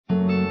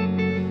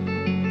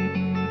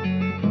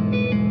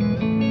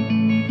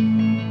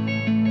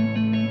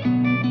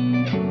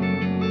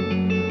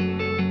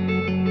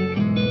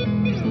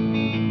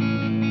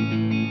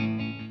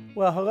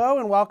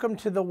Welcome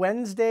to the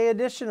Wednesday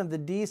edition of the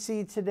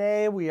DC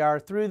Today. We are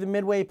through the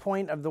midway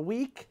point of the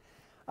week.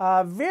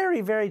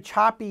 Very, very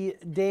choppy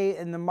day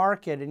in the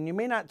market, and you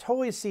may not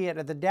totally see it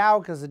at the Dow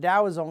because the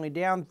Dow is only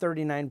down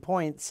 39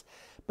 points.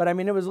 But I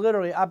mean, it was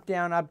literally up,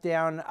 down,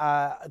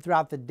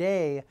 throughout the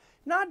day.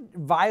 Not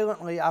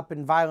violently up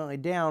and violently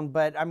down,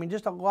 but I mean,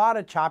 just a lot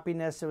of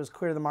choppiness. It was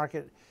clear the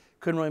market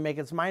couldn't really make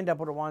its mind up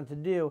what it wanted to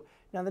do.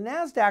 Now, the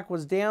NASDAQ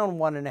was down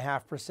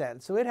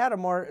 1.5%, so it had a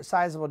more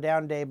sizable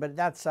down day, but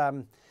that's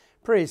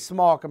pretty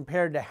small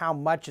compared to how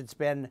much it's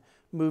been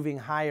moving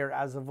higher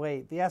as of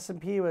late. The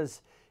S&P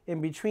was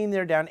in between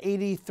there, down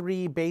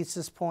 83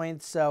 basis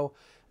points, so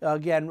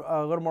again,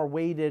 a little more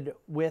weighted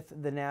with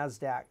the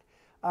NASDAQ.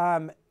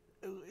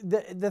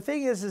 The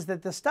thing is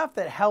that the stuff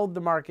that held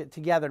the market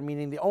together,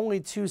 meaning the only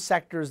two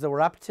sectors that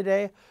were up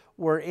today,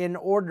 were in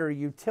order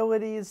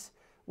utilities,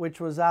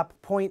 which was up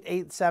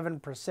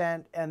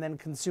 0.87%, and then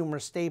consumer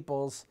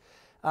staples.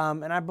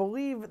 And I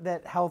believe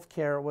that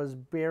healthcare was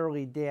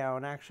barely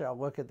down. Actually, I'll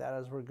look at that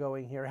as we're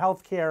going here.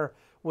 Healthcare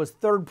was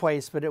third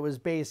place, but it was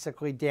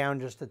basically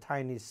down just a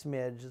tiny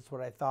smidge. That's what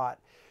I thought.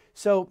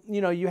 So, you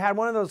know, you had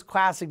one of those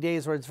classic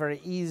days where it's very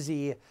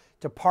easy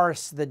to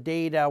parse the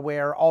data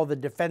where all the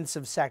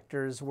defensive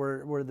sectors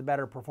were the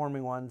better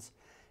performing ones.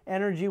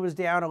 Energy was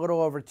down a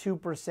little over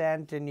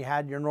 2%, and you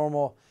had your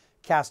normal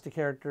cast of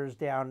characters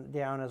down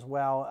as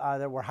well.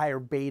 There were higher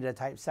beta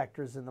type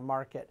sectors in the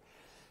market.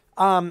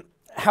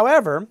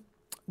 However,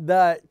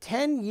 the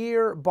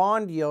 10-year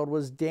bond yield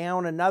was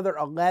down another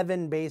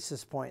 11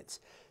 basis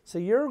points. So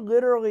you're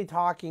literally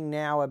talking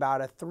now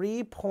about a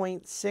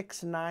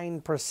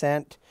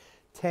 3.69%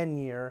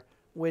 10-year,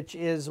 which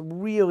is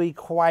really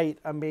quite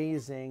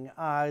amazing,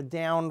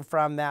 down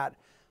from that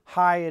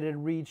high it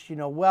had reached, you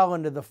know, well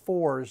into the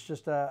fours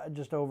just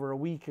over a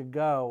week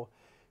ago.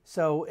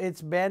 So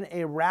it's been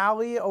a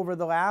rally over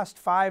the last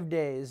 5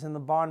 days in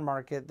the bond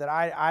market that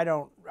I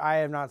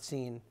have not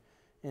seen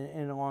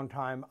in a long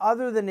time,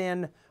 other than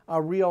in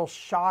a real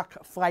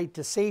shock flight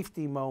to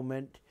safety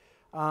moment,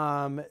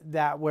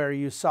 that where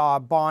you saw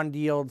bond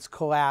yields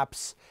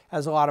collapse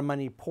as a lot of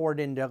money poured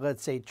into,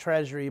 let's say,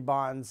 treasury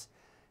bonds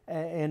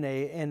in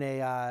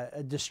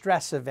a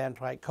distress event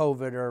like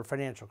COVID or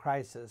financial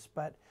crisis.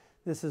 But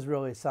this is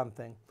really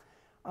something.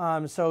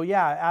 So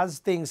yeah, as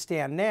things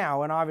stand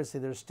now, and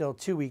obviously there's still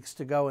 2 weeks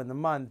to go in the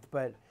month,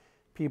 but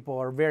people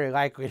are very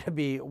likely to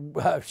be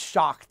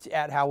shocked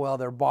at how well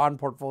their bond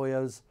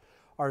portfolios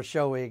are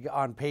showing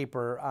on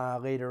paper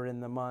later in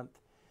the month.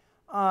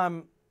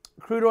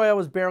 Crude oil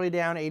was barely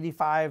down,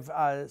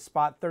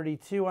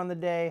 85.32 on the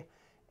day.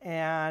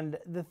 And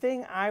the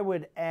thing I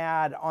would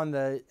add on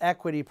the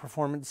equity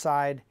performance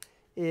side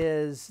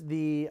is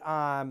the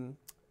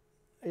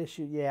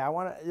issue. Yeah,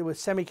 it was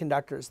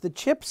semiconductors. The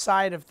chip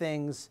side of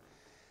things.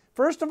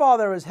 First of all,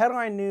 there was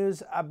headline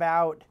news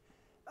about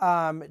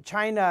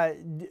China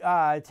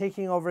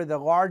taking over the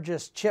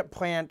largest chip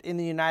plant in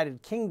the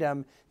United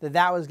Kingdom,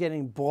 that was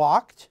getting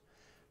blocked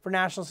for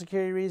national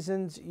security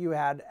reasons. You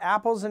had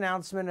Apple's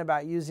announcement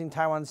about using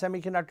Taiwan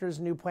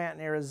Semiconductor's new plant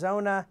in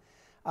Arizona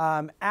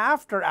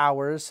after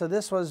hours. So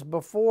this was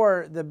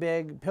before the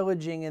big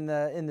pillaging in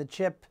the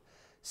chip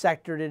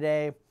sector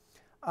today.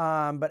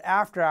 But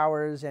after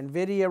hours,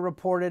 NVIDIA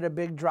reported a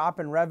big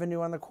drop in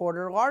revenue on the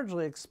quarter,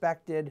 largely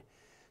expected.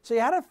 So you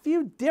had a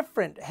few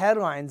different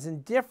headlines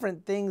and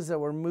different things that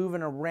were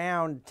moving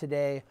around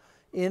today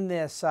in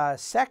this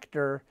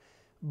sector.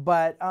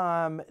 But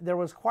there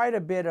was quite a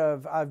bit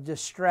of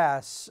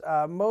distress.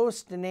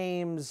 Most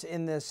names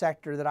in this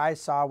sector that I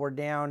saw were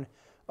down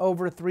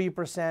over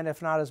 3%,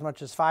 if not as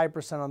much as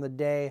 5% on the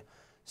day.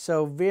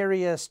 So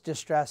various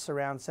distress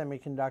around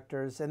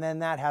semiconductors. And then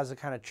that has a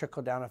kind of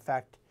trickle-down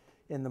effect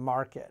in the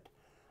market.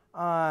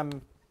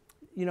 You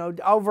know,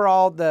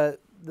 overall, the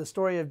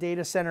story of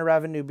data center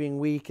revenue being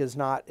weak is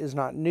not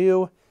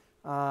new,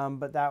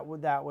 but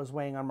that was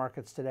weighing on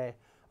markets today.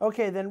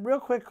 Okay, then real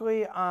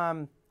quickly,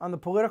 on the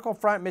political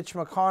front, Mitch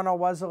McConnell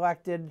was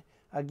elected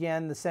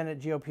again, the Senate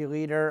GOP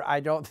leader.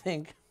 I don't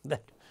think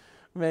that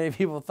many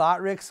people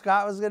thought Rick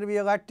Scott was going to be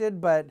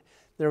elected, but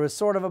there was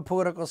sort of a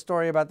political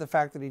story about the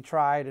fact that he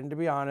tried, and to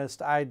be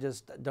honest, I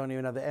just don't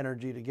even have the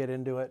energy to get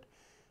into it.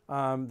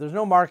 There's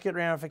no market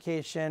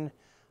ramification,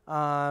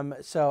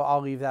 so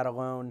I'll leave that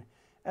alone.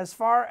 As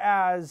far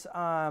as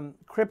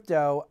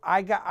crypto,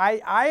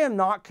 I am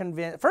not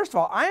convinced. First of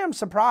all, I am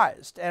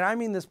surprised, and I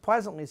mean this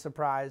pleasantly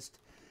surprised,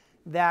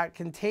 that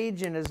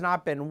contagion has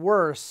not been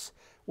worse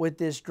with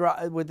this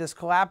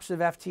collapse of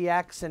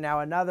FTX and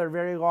now another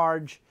very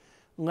large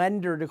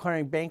lender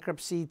declaring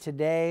bankruptcy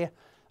today.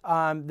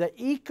 The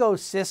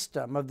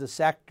ecosystem of the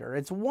sector.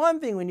 It's one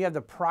thing when you have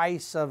the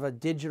price of a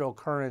digital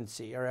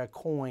currency or a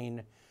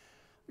coin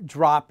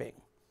dropping,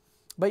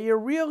 but you're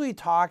really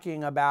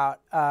talking about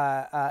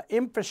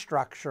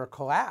infrastructure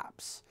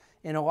collapse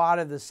in a lot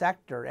of the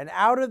sector. And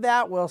out of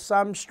that, will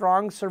some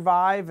strong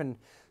survive and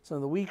some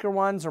of the weaker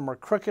ones or more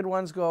crooked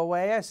ones go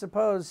away? I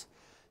suppose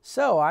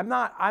so. I'm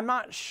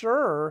not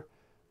sure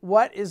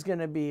what is going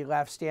to be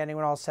left standing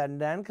when all's said and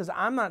done, because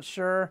I'm not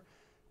sure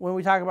when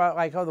we talk about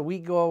like, oh, the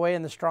weak go away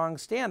and the strong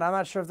stand, I'm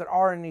not sure if there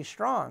are any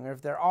strong or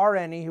if there are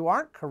any who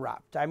aren't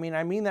corrupt. I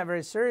mean that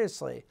very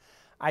seriously.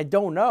 I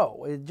don't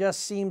know. It just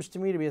seems to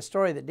me to be a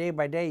story that day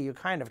by day you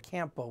kind of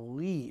can't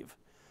believe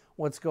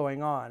what's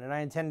going on. And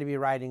I intend to be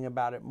writing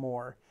about it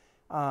more.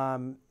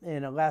 In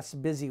a less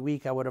busy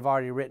week, I would have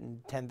already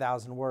written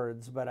 10,000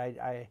 words, but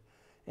I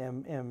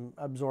am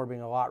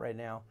absorbing a lot right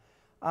now.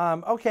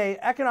 Okay,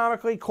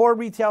 economically, core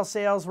retail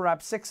sales were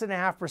up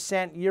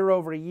 6.5% year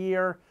over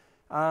year.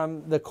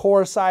 The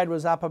core side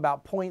was up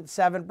about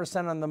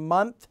 0.7% on the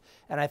month,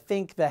 and I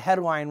think the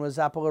headline was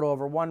up a little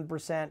over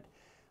 1%.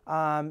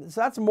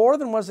 So that's more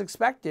than was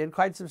expected,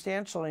 quite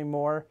substantially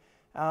more.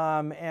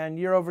 And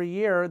year over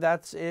year,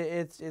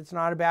 it's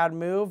not a bad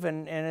move,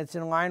 and it's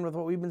in line with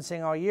what we've been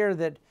saying all year,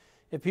 that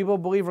if people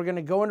believe we're going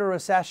to go into a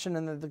recession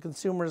and that the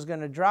consumer is going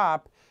to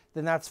drop,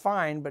 then that's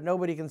fine, but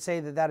nobody can say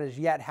that that is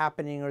yet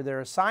happening or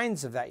there are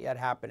signs of that yet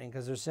happening,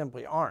 because there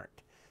simply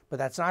aren't. But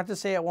that's not to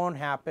say it won't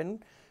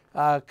happen.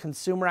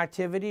 Consumer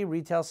activity,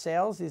 retail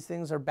sales, these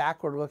things are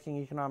backward-looking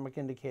economic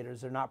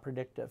indicators. They're not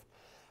predictive.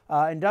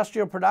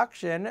 Industrial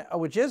production,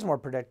 which is more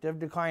predictive,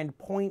 declined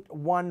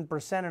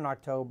 0.1% in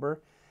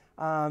October,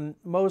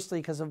 mostly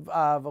because of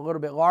a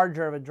little bit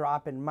larger of a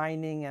drop in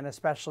mining and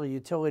especially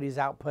utilities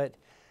output.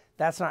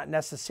 That's not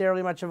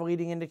necessarily much of a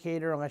leading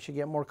indicator unless you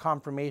get more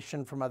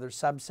confirmation from other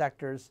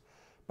subsectors,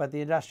 but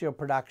the industrial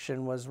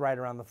production was right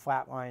around the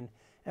flat line.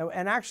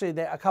 And actually,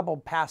 a couple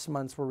past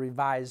months were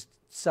revised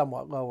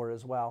somewhat lower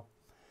as well.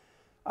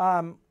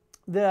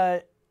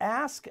 The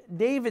Ask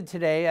David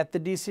today at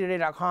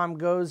thedctoday.com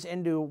goes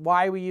into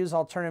why we use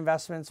alternative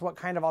investments, what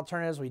kind of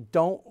alternatives we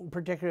don't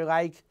particularly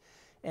like,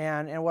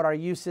 and what our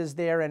use is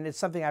there. And it's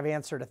something I've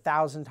answered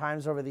 1,000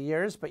 times over the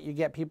years, but you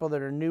get people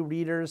that are new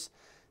readers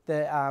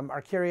that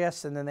are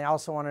curious, and then they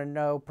also want to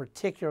know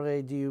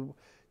particularly, do you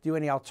do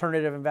any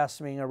alternative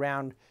investing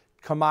around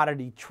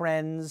commodity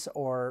trends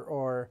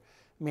or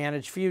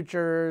managed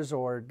futures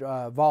or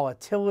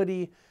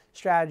volatility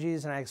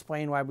strategies? And I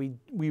explain why we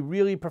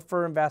really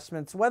prefer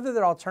investments, whether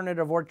they're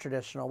alternative or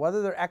traditional,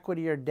 whether they're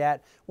equity or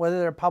debt,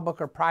 whether they're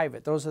public or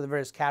private. Those are the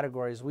various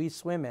categories we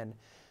swim in.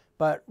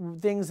 But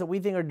things that we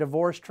think are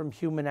divorced from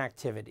human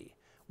activity,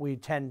 we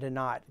tend to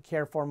not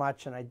care for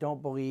much, and I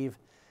don't believe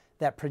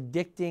that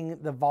predicting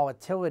the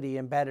volatility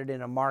embedded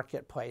in a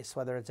marketplace,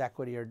 whether it's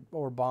equity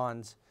or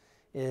bonds,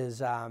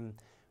 is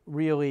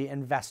really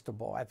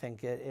investable. I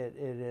think it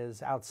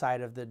is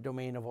outside of the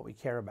domain of what we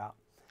care about.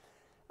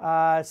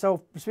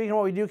 So speaking of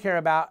what we do care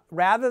about,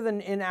 rather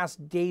than in Ask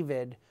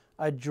David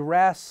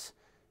address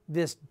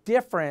this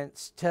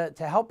difference to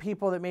help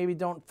people that maybe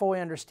don't fully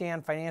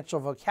understand financial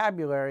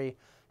vocabulary,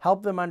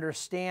 help them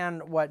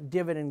understand what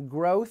dividend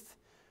growth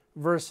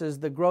versus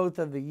the growth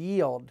of the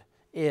yield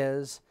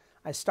is,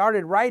 I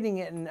started writing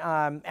it in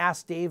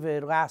Ask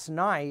David last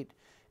night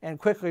and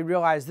quickly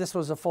realized this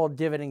was a full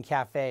dividend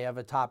cafe of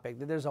a topic.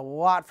 There's a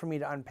lot for me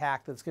to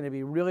unpack that's going to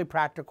be really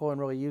practical and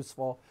really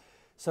useful.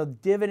 So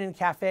Dividend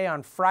Cafe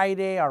on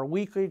Friday, our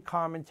weekly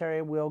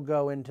commentary, will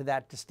go into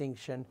that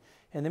distinction.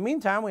 In the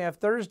meantime, we have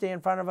Thursday in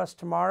front of us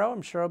tomorrow.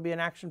 I'm sure it'll be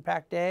an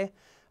action-packed day.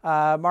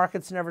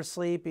 Markets never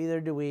sleep, either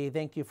do we.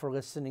 Thank you for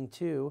listening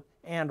to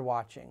and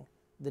watching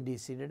the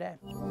DC Today.